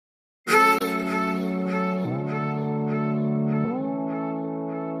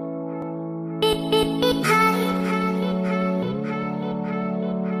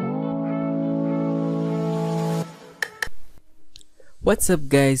What's up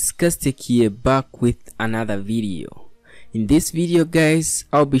guys, Castek here, back with another video. In this video guys,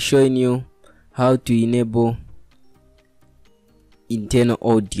 I'll be showing you how to enable internal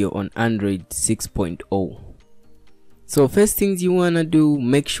audio on Android 6.0. So first things you wanna do,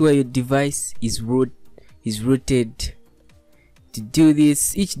 make sure your device is rooted. To do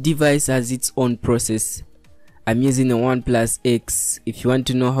this, each device has its own process. I'm using a Oneplus X. If you want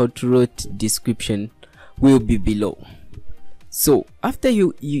to know how to root, description will be below. So after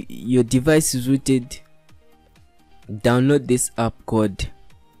your device is rooted, download this app called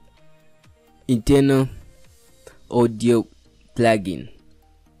internal audio plugin.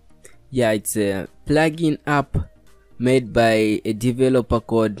 Yeah, it's a plugin app made by a developer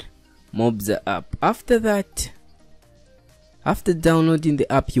called Mobza app. After downloading the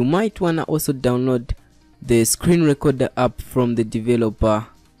app, you might wanna also download the screen recorder app from the developer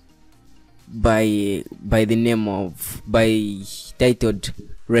titled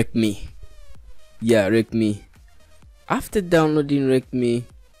RecMe. Yeah, RecMe. After downloading RecMe,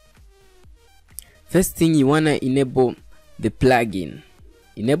 first thing you wanna enable the plugin.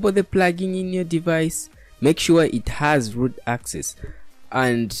 Enable the plugin in your device. Make sure it has root access,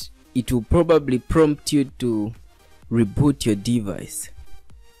 and it will probably prompt you to reboot your device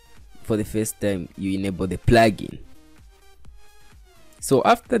for the first time you enable the plugin. So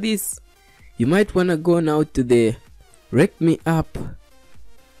after this, you might wanna go now to the RecMe app.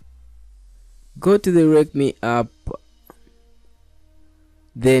 Go to the RecMe app,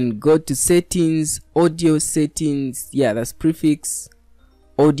 then go to settings, audio settings. Yeah, that's prefix,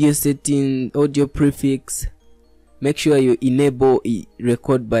 audio setting, audio prefix. Make sure you enable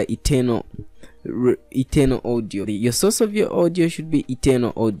record by eternal audio. Your source of your audio should be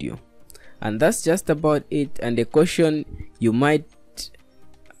eternal audio, and that's just about it. And the caution, you might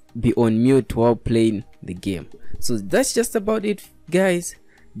be on mute while playing the game. So that's just about it guys.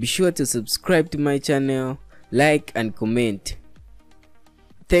 Be sure to subscribe to my channel, like and comment.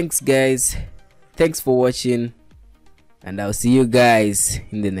 Thanks guys, thanks for watching, and I'll see you guys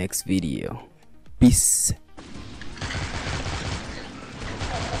in the next video. Peace.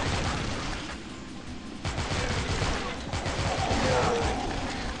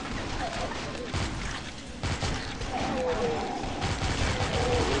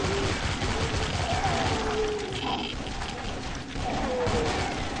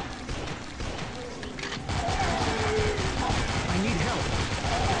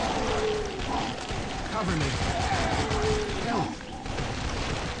 Cover me. Help.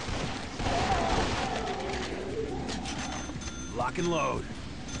 Lock and load.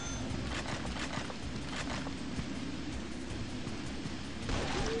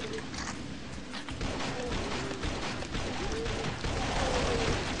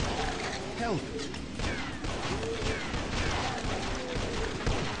 Help.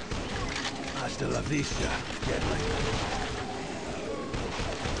 Hasta la vista, deadly.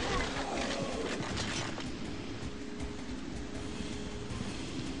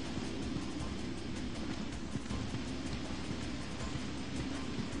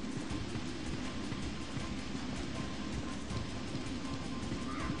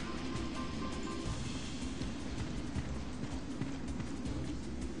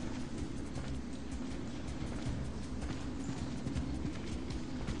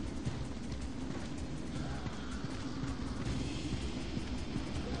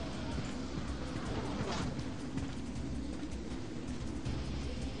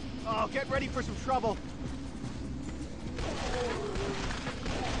 Oh, get ready for some trouble.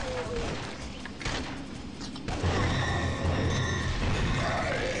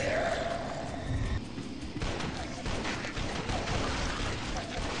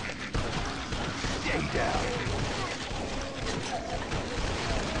 Stay down.